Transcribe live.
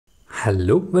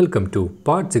Hello, welcome to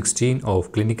part 16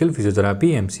 of Clinical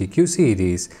Physiotherapy MCQ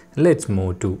series. Let's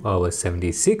move to our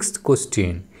 76th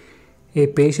question. A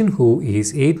patient who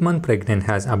is 8 months pregnant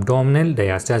has abdominal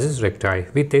diastasis recti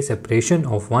with a separation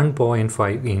of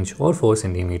 1.5 inch or 4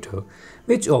 cm.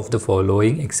 Which of the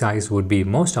following exercise would be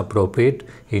most appropriate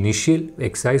initial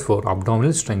exercise for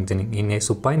abdominal strengthening in a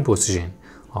supine position?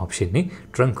 Option A,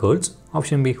 trunk curls.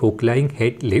 Option B, hook lying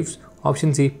head lifts.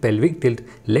 Option C, pelvic tilt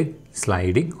leg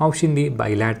sliding. Option D,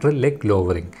 bilateral leg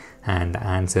lowering. And the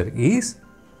answer is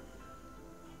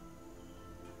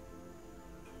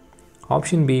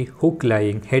option B, hook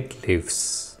lying head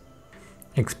lifts.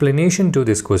 Explanation to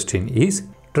this question is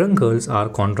trunk curls are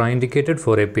contraindicated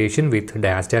for a patient with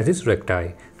diastasis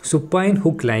recti. Supine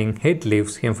hook lying head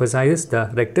lifts emphasizes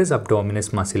the rectus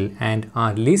abdominis muscle and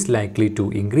are least likely to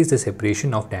increase the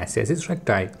separation of diastasis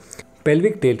recti.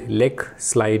 Pelvic tilt leg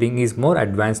sliding is more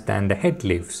advanced than the head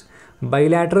lifts.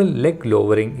 Bilateral leg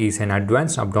lowering is an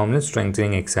advanced abdominal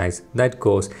strengthening exercise that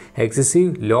causes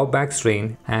excessive low back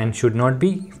strain and should not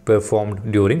be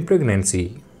performed during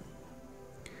pregnancy.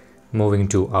 Moving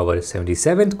to our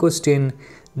 77th question.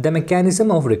 The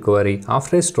mechanism of recovery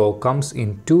after a stroke comes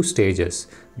in two stages.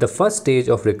 The first stage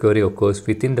of recovery occurs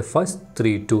within the first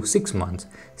 3 to 6 months.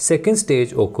 Second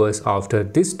stage occurs after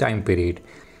this time period.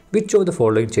 Which of the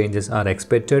following changes are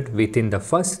expected within the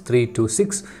first 3 to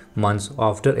 6 months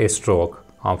after a stroke?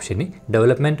 Option A,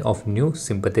 development of new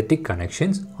sympathetic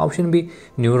connections. Option B,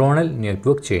 neuronal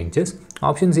network changes.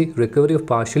 Option C, recovery of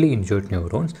partially injured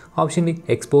neurons. Option D,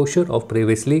 exposure of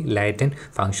previously latent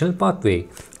functional pathway.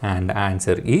 And the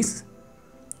answer is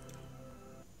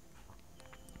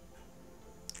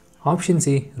option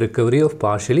C, recovery of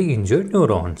partially injured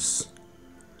neurons.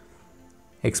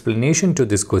 Explanation to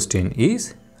this question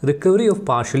is recovery of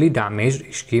partially damaged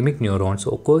ischemic neurons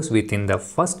occurs within the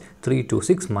first 3 to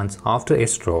 6 months after a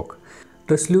stroke.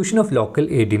 Resolution of local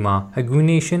edema,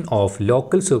 augmentation of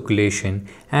local circulation,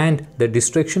 and the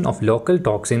destruction of local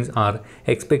toxins are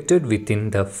expected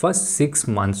within the first 6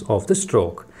 months of the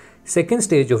stroke. Second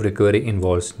stage of recovery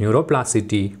involves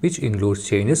neuroplasticity, which includes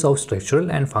changes of structural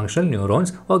and functional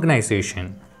neurons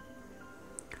organization.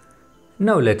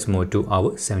 Now let's move to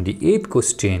our 78th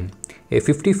question. A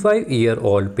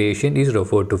 55-year-old patient is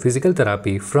referred to physical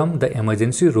therapy from the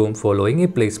emergency room following a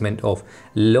placement of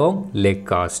long leg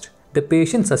cast. The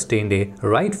patient sustained a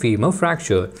right femur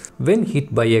fracture when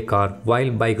hit by a car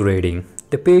while bike riding.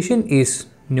 The patient is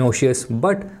nauseous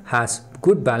but has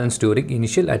good balance during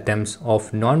initial attempts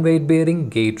of non-weight-bearing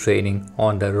gait training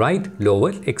on the right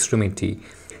lower extremity.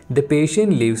 The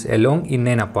patient lives alone in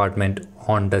an apartment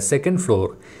on the 2nd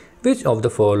floor. Which of the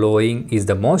following is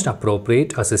the most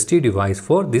appropriate assistive device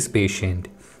for this patient?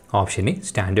 Option A,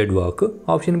 standard walker.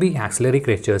 Option B, axillary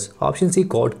crutches. Option C,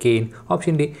 cord cane.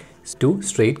 Option D, 2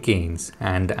 straight canes.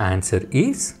 And the answer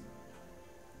is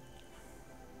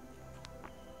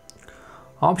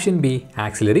option B,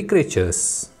 axillary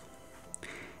crutches.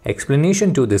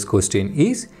 Explanation to this question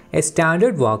is a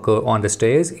standard walker on the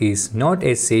stairs is not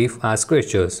as safe as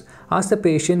crutches, as the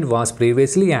patient was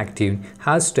previously active,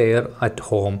 has stair at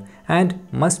home, and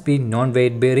must be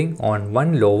non-weight bearing on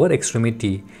one lower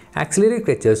extremity. Axillary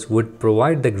crutches would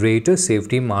provide the greater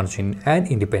safety margin and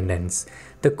independence.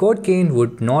 The cord cane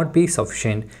would not be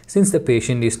sufficient since the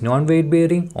patient is non-weight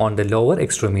bearing on the lower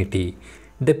extremity.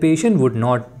 The patient would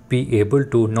not be able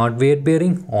to non-weight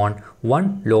bearing on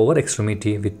one lower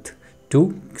extremity with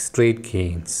 2 straight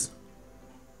canes.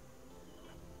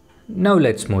 Now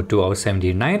let's move to our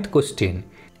 79th question.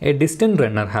 A distant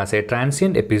runner has a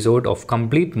transient episode of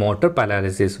complete motor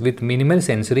paralysis with minimal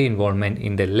sensory involvement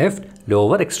in the left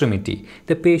lower extremity.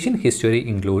 The patient history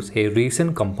includes a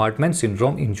recent compartment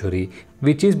syndrome injury,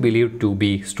 which is believed to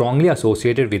be strongly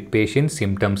associated with patient's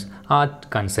symptoms at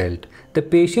consult. The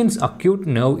patient's acute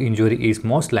nerve injury is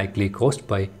most likely caused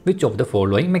by which of the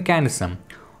following mechanism?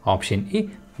 Option A,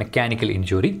 mechanical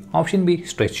injury. Option B,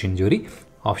 stretch injury.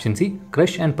 Option C,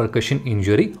 crush and percussion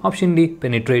injury. Option D,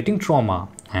 penetrating trauma.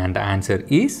 And the answer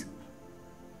is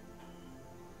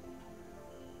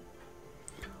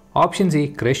option C,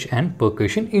 crush and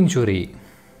percussion injury.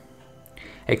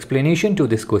 Explanation to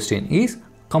this question is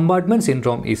compartment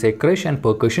syndrome is a crush and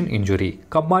percussion injury.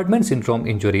 Compartment syndrome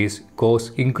injuries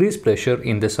cause increased pressure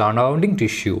in the surrounding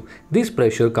tissue. This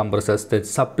pressure compresses the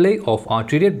supply of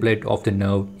arterial blood of the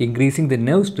nerve, increasing the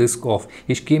nerve's risk of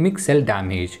ischemic cell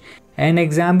damage. An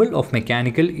example of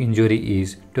mechanical injury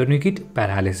is tourniquet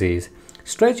paralysis.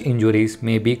 Stretch injuries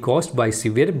may be caused by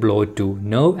severe blow to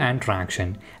nerve and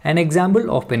traction. An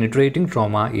example of penetrating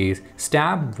trauma is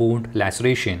stab wound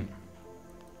laceration.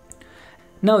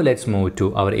 Now let's move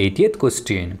to our 80th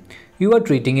question. You are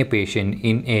treating a patient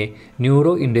in a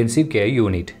neuro-intensive care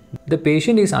unit. The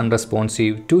patient is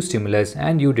unresponsive to stimulus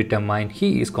and you determine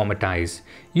he is comatose.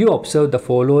 You observe the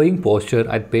following posture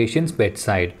at patient's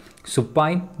bedside.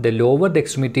 Supine, the lower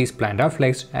extremity is plantar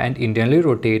flexed and internally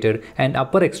rotated, and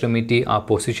upper extremity are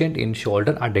positioned in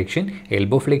shoulder adduction,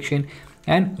 elbow flexion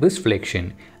and wrist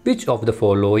flexion. Which of the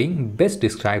following best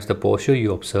describes the posture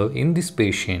you observe in this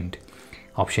patient?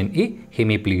 Option A,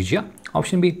 hemiplegia.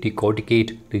 Option B,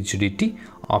 decorticate rigidity.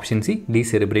 Option C,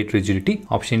 decerebrate rigidity.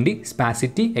 Option D,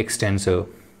 spasticity extensor.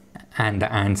 And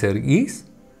the answer is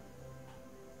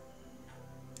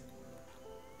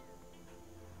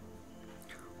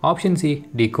Option C,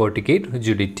 decorticate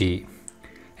rigidity.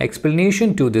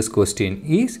 Explanation to this question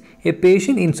is a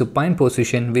patient in supine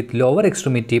position with lower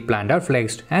extremity plantar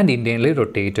flexed and internally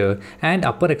rotated and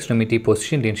upper extremity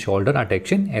positioned in shoulder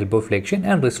adduction, elbow flexion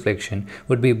and wrist flexion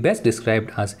would be best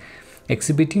described as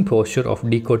exhibiting posture of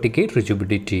decorticate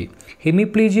rigidity.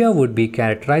 Hemiplegia would be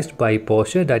characterized by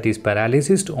posture that is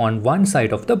paralysis on one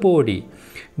side of the body.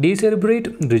 Decerebrate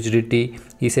rigidity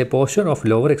is a posture of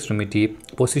lower extremity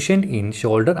positioned in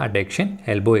shoulder adduction,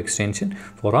 elbow extension,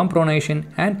 forearm pronation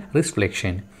and wrist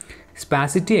flexion.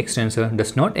 Spasticity extensor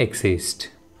does not exist.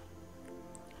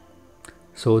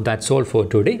 So that's all for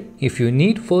today. If you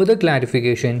need further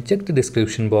clarification, check the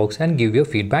description box and give your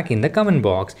feedback in the comment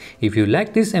box. If you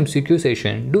like this MCQ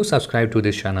session, do subscribe to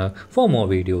this channel for more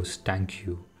videos. Thank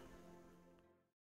you.